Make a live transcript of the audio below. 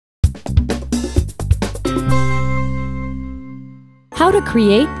How to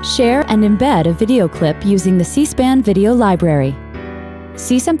create, share, and embed a video clip using the C-SPAN Video Library.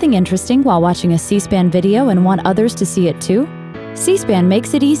 See something interesting while watching a C-SPAN video and want others to see it too? C-SPAN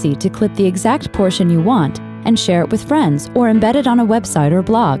makes it easy to clip the exact portion you want and share it with friends or embed it on a website or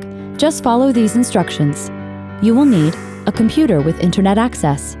blog. Just follow these instructions. You will need a computer with internet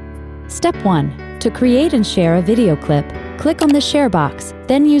access. Step 1. To create and share a video clip, click on the Share box,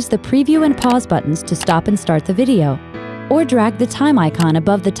 then use the Preview and Pause buttons to stop and start the video, or drag the time icon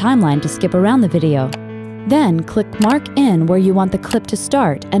above the timeline to skip around the video. Then click Mark In where you want the clip to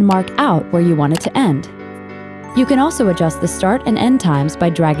start and Mark Out where you want it to end. You can also adjust the start and end times by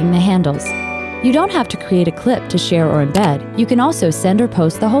dragging the handles. You don't have to create a clip to share or embed. You can also send or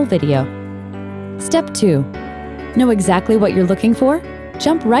post the whole video. Step 2. Know exactly what you're looking for?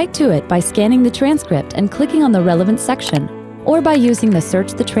 Jump right to it by scanning the transcript and clicking on the relevant section, or by using the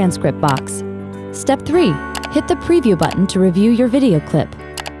Search the Transcript box. Step 3. Hit the Preview button to review your video clip.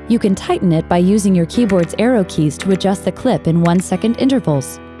 You can tighten it by using your keyboard's arrow keys to adjust the clip in 1-second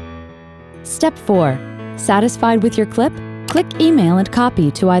intervals. Step 4. Satisfied with your clip? Click Email and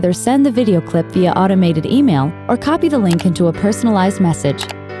Copy to either send the video clip via automated email or copy the link into a personalized message.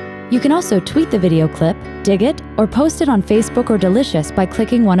 You can also tweet the video clip, dig it, or post it on Facebook or Delicious by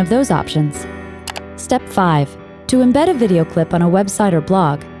clicking one of those options. Step 5. To embed a video clip on a website or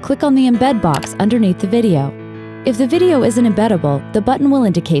blog, click on the Embed box underneath the video. If the video isn't embeddable, the button will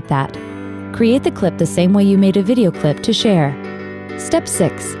indicate that. Create the clip the same way you made a video clip to share. Step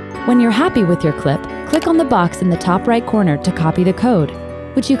 6. When you're happy with your clip, click on the box in the top right corner to copy the code,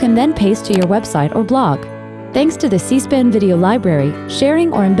 which you can then paste to your website or blog. Thanks to the C-SPAN Video Library,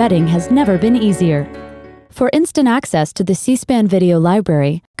 sharing or embedding has never been easier. For instant access to the C-SPAN Video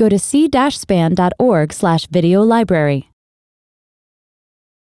Library, go to c-span.org/video library.